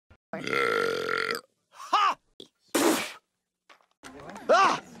Ha!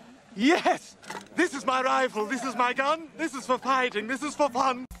 Ah! Yes! This is my rifle, this is my gun, this is for fighting, this is for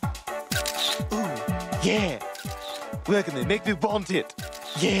fun. Ooh, yeah. Working it, make me want it.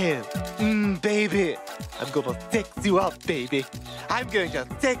 Yeah. Baby. I'm gonna sex you up, baby. I'm going to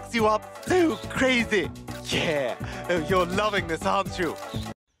sex you up so crazy. Yeah. Oh, you're loving this, aren't you?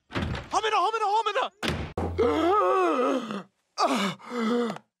 Homina, homina, homina!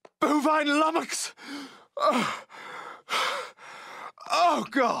 Bovine lummox! Oh,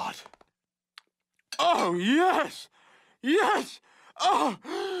 God! Oh, yes! Yes!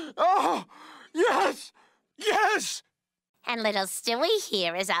 Oh, yes! Yes! And little Stewie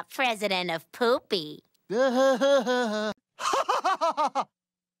here is our president of Poopy.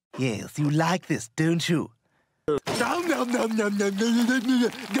 Yes, you like this, don't you? I'm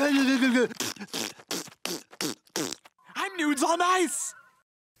nudes on ice!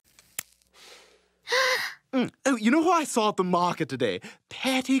 Oh, you know who I saw at the market today?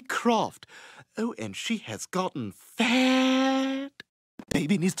 Patty Croft. Oh, and she has gotten fat.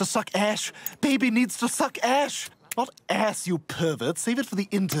 Baby needs to suck ash. Baby needs to suck ash. Not ass, you pervert. Save it for the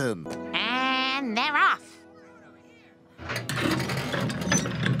intern. And they're off.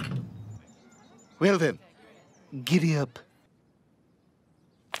 Well then, giddy up.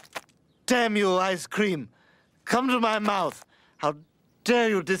 Damn you, ice cream. Come to my mouth. How dare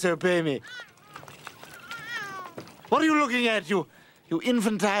you disobey me? What are you looking at, you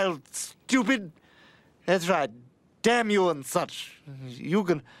infantile, stupid... That's right. Damn you and such. You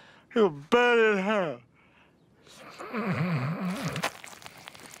burn in hell.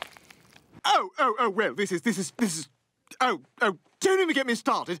 Oh, well, this is... Oh, don't even get me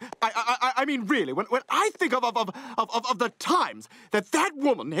started. I mean, really, when I think of the times that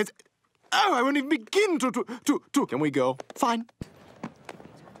woman has... Oh, I won't even begin to... Can we go? Fine.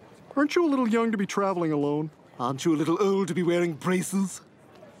 Aren't you a little young to be traveling alone? Aren't you a little old to be wearing braces?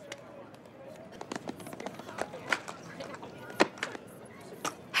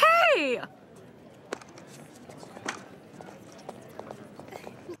 Hey!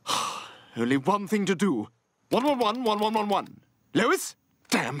 Only one thing to do. 111, 1111. Lois?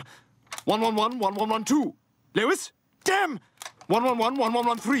 Damn. 111, 1112. Lois? Damn. 111,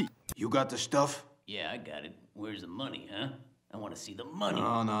 1113. You got the stuff? Yeah, I got it. Where's the money, huh? I want to see the money.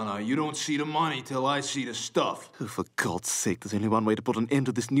 No. You don't see the money till I see the stuff. Oh, for God's sake, there's only one way to put an end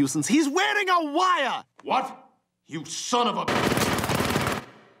to this nuisance. He's wearing a wire! What? You son of a...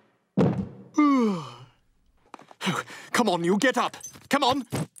 Come on, you, get up. Come on,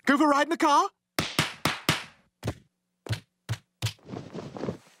 go for a ride in the car.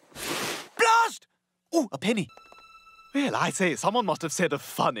 Blast! Oh, a penny. Well, I say, someone must have said a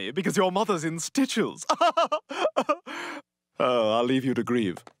funny because your mother's in stitches. Oh, I'll leave you to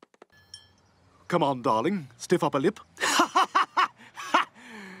grieve. Come on, darling, stiff upper lip.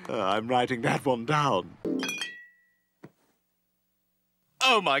 I'm writing that one down.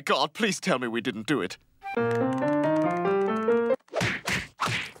 Oh, my God, please tell me we didn't do it.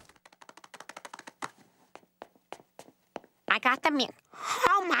 I got the milk.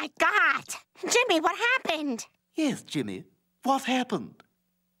 Oh, my God! Jimmy, what happened? Yes, Jimmy, what happened?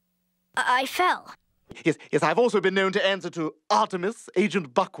 I fell. Yes, I've also been known to answer to Artemis,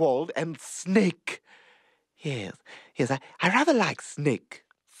 Agent Buckwald, and Snake. Yes, I rather like Snake.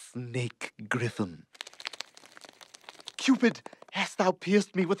 Snake Griffin. Cupid, hast thou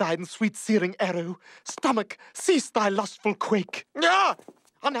pierced me with thine sweet searing arrow? Stomach, cease thy lustful quake. Ah!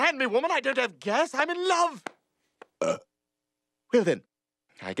 Unhand me, woman, I don't have gas, I'm in love. Well then,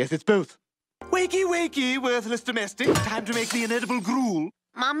 I guess it's both. Wakey, wakey, worthless domestic. Time to make the inedible gruel.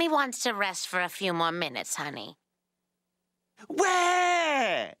 Mommy wants to rest for a few more minutes, honey.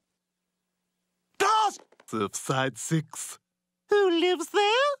 Where? Blast! Surfside 6. Who lives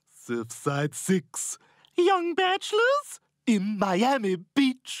there? Surfside 6. Young bachelors in Miami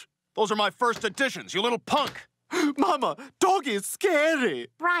Beach. Those are my first editions, you little punk. Mama, dog is scary.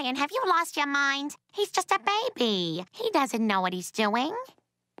 Brian, have you lost your mind? He's just a baby. He doesn't know what he's doing.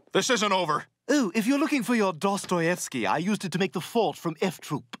 This isn't over. Oh, if you're looking for your Dostoevsky, I used it to make the fort from F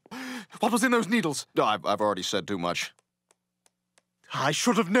Troop. What was in those needles? No, I've already said too much. I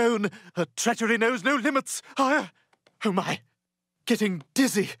should have known. Her treachery knows no limits. Oh, my. Getting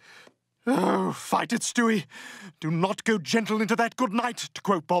dizzy. Oh, fight it, Stewie. Do not go gentle into that good night, to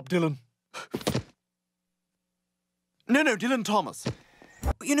quote Bob Dylan. No, Dylan Thomas.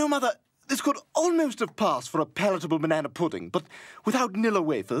 You know, Mother, this could almost have passed for a palatable banana pudding, but without Nilla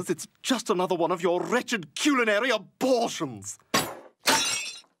wafers, it's just another one of your wretched culinary abortions.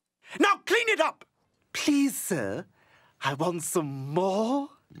 Now clean it up! Please, sir. I want some more.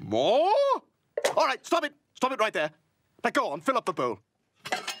 More? All right, stop it. Stop it right there. Now go on, fill up the bowl.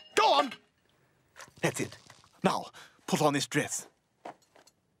 Go on. That's it. Now, put on this dress.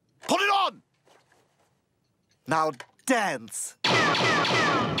 Put it on! Now dance.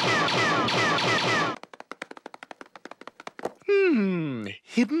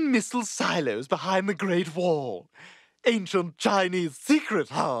 Hidden missile silos behind the Great Wall. Ancient Chinese secret,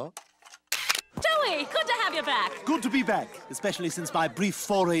 huh? Stewie, good to have you back. Good to be back, especially since my brief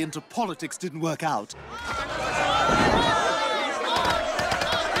foray into politics didn't work out.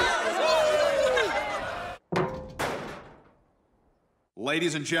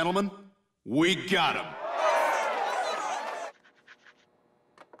 Ladies and gentlemen, we got him.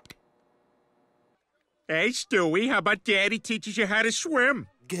 Hey, Stewie, how about Daddy teaches you how to swim?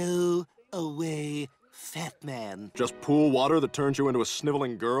 Go away, fat man. Just pool water that turns you into a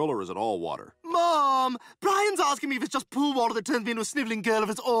sniveling girl, or is it all water? Mom, Brian's asking me if it's just pool water that turns me into a sniveling girl, if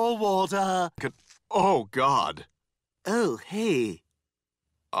it's all water. Oh, God. Oh, hey.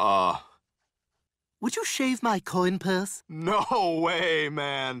 Would you shave my coin purse? No way,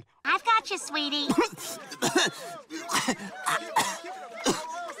 man. I've got you, sweetie.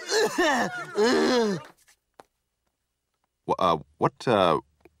 What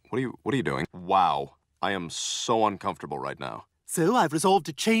are you doing? Wow, I am so uncomfortable right now. So I've resolved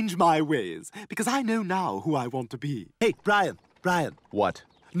to change my ways, because I know now who I want to be. Hey, Brian. What?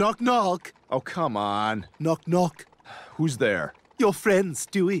 Knock, knock. Oh, come on. Knock, knock. Who's there? Your friend,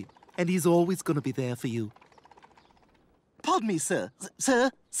 Stewie. And he's always going to be there for you. Pardon me, sir.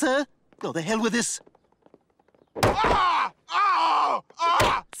 Sir? Go the hell with this. Ah! Ah!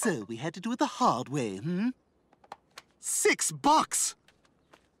 Ah! So we had to do it the hard way, $6.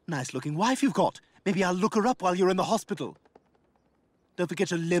 Nice-looking wife you've got. Maybe I'll look her up while you're in the hospital. Don't forget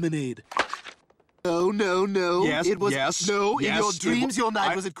your lemonade. No. Yes, It was yes, no. yes, In your it dreams, your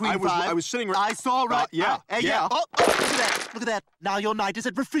night was at Queen 5. I was sitting right. I saw right. Yeah. Oh, look at that. Look at that. Now your night is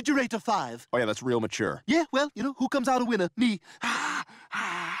at Refrigerator 5. Oh, yeah, that's real mature. Yeah, well, you know, who comes out a winner? Me.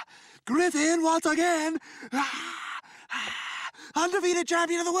 Griffin, once again. Undefeated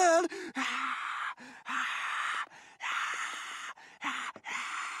champion of the world.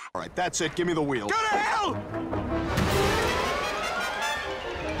 All right, that's it. Give me the wheel. Go to hell!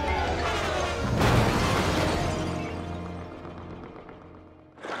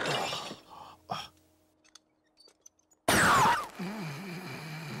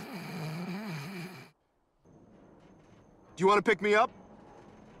 Do you want to pick me up?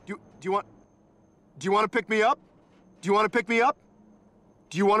 Do you want to pick me up? Do you want to pick me up?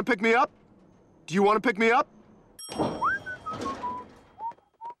 Do you want to pick me up? Do you want to pick me up?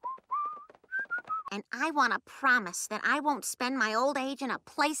 And I want to promise that I won't spend my old age in a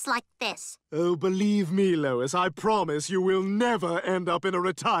place like this. Oh, believe me, Lois, I promise you will never end up in a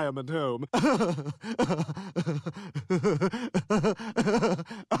retirement home.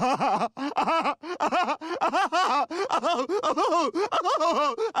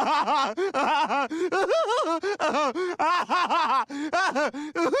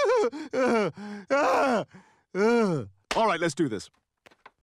 All right, let's do this.